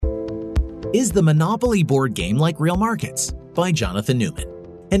Is the Monopoly board game like real markets? By Jonathan Newman.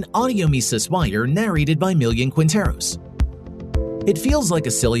 An audio Mises Wire narrated by Millian Quinteros. It feels like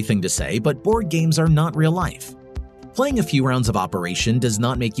a silly thing to say, but board games are not real life. Playing a few rounds of Operation does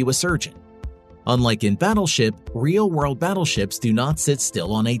not make you a surgeon. Unlike in Battleship, real-world battleships do not sit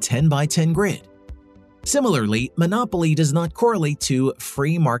still on a 10x10 grid. Similarly, Monopoly does not correlate to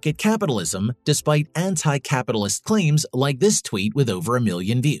free market capitalism, despite anti-capitalist claims like this tweet with over 1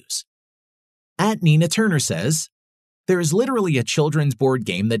 million views. @Nina Turner says, "There is literally a children's board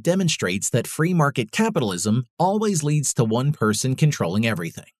game that demonstrates that free market capitalism always leads to one person controlling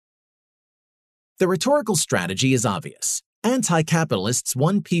everything." The rhetorical strategy is obvious. Anti-capitalists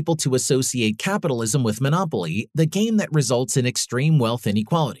want people to associate capitalism with Monopoly, the game that results in extreme wealth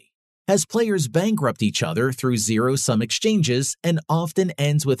inequality, as players bankrupt each other through zero-sum exchanges and often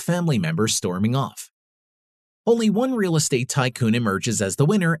ends with family members storming off. Only one real estate tycoon emerges as the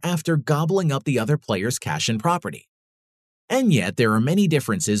winner after gobbling up the other player's cash and property. And yet, there are many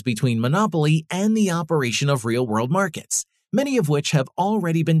differences between Monopoly and the operation of real-world markets, many of which have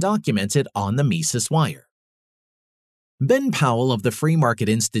already been documented on the Mises Wire. Ben Powell of the Free Market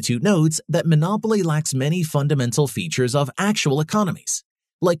Institute notes that Monopoly lacks many fundamental features of actual economies,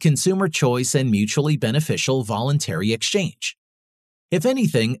 like consumer choice and mutually beneficial voluntary exchange. If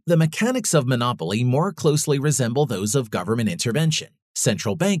anything, the mechanics of Monopoly more closely resemble those of government intervention,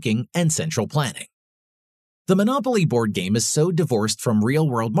 central banking, and central planning. The Monopoly board game is so divorced from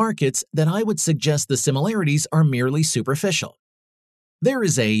real-world markets that I would suggest the similarities are merely superficial. There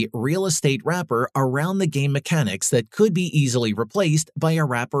is a real estate wrapper around the game mechanics that could be easily replaced by a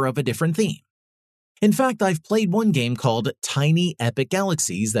wrapper of a different theme. In fact, I've played one game called Tiny Epic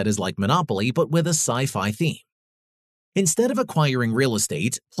Galaxies that is like Monopoly but with a sci-fi theme. Instead of acquiring real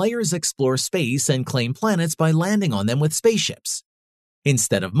estate, players explore space and claim planets by landing on them with spaceships.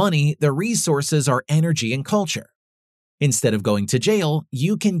 Instead of money, the resources are energy and culture. Instead of going to jail,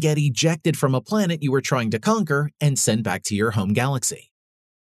 you can get ejected from a planet you were trying to conquer and sent back to your home galaxy.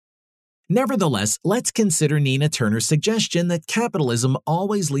 Nevertheless, let's consider Nina Turner's suggestion that capitalism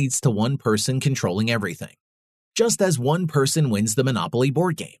always leads to one person controlling everything, just as one person wins the Monopoly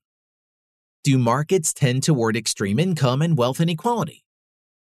board game. Do markets tend toward extreme income and wealth inequality?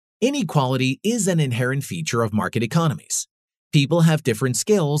 Inequality is an inherent feature of market economies. People have different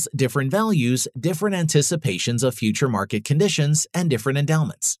skills, different values, different anticipations of future market conditions, and different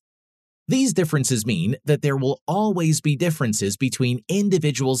endowments. These differences mean that there will always be differences between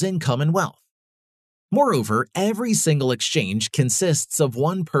individuals' income and wealth. Moreover, every single exchange consists of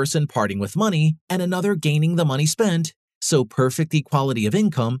one person parting with money and another gaining the money spent, so perfect equality of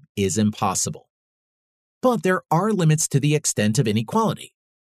income is impossible. But there are limits to the extent of inequality.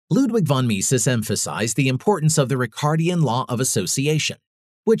 Ludwig von Mises emphasized the importance of the Ricardian law of association,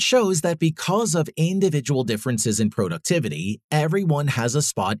 which shows that because of individual differences in productivity, everyone has a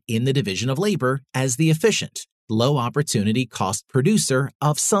spot in the division of labor as the efficient, low-opportunity cost producer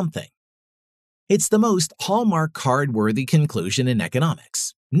of something. It's the most hallmark card-worthy conclusion in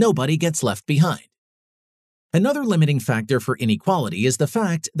economics. Nobody gets left behind. Another limiting factor for inequality is the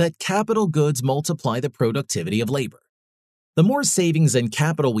fact that capital goods multiply the productivity of labor. The more savings and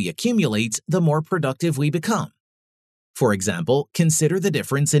capital we accumulate, the more productive we become. For example, consider the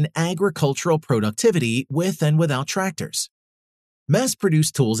difference in agricultural productivity with and without tractors.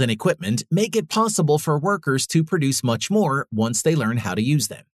 Mass-produced tools and equipment make it possible for workers to produce much more once they learn how to use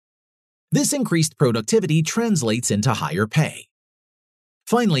them. This increased productivity translates into higher pay.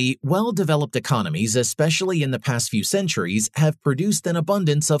 Finally, well-developed economies, especially in the past few centuries, have produced an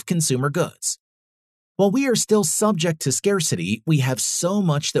abundance of consumer goods. While we are still subject to scarcity, we have so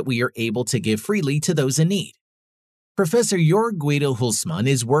much that we are able to give freely to those in need. Professor Jörg Guido Hulsmann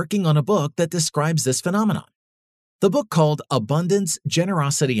is working on a book that describes this phenomenon. The book, called Abundance,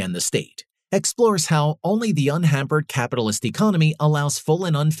 Generosity, and the State, explores how only the unhampered capitalist economy allows full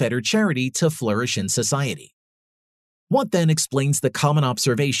and unfettered charity to flourish in society. What then explains the common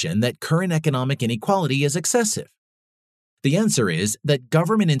observation that current economic inequality is excessive? The answer is that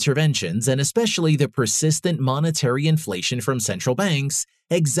government interventions, and especially the persistent monetary inflation from central banks,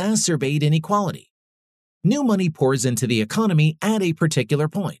 exacerbate inequality. New money pours into the economy at a particular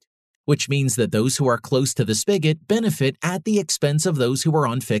point, which means that those who are close to the spigot benefit at the expense of those who are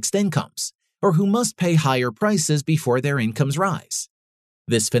on fixed incomes, or who must pay higher prices before their incomes rise.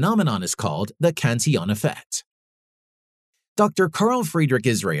 This phenomenon is called the Cantillon effect. Dr. Carl Friedrich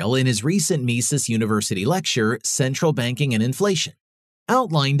Israel, in his recent Mises University lecture, Central Banking and Inflation,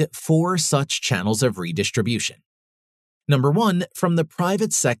 outlined 4 such channels of redistribution. Number 1, from the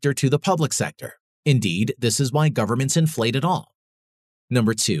private sector to the public sector. Indeed, this is why governments inflate at all.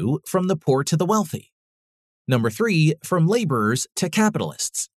 Number 2, from the poor to the wealthy. Number 3, from laborers to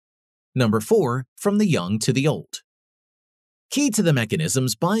capitalists. Number 4, from the young to the old. Key to the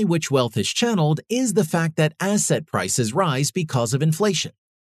mechanisms by which wealth is channeled is the fact that asset prices rise because of inflation,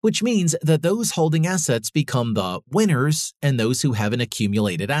 which means that those holding assets become the winners and those who haven't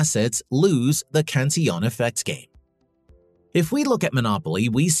accumulated assets lose the Cantillon effect game. If we look at Monopoly,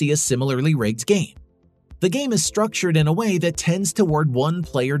 we see a similarly rigged game. The game is structured in a way that tends toward one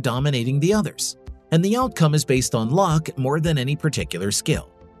player dominating the others, and the outcome is based on luck more than any particular skill,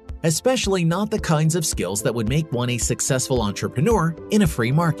 especially not the kinds of skills that would make one a successful entrepreneur in a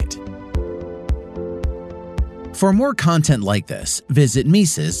free market. For more content like this, visit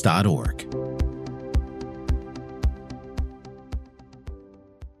Mises.org.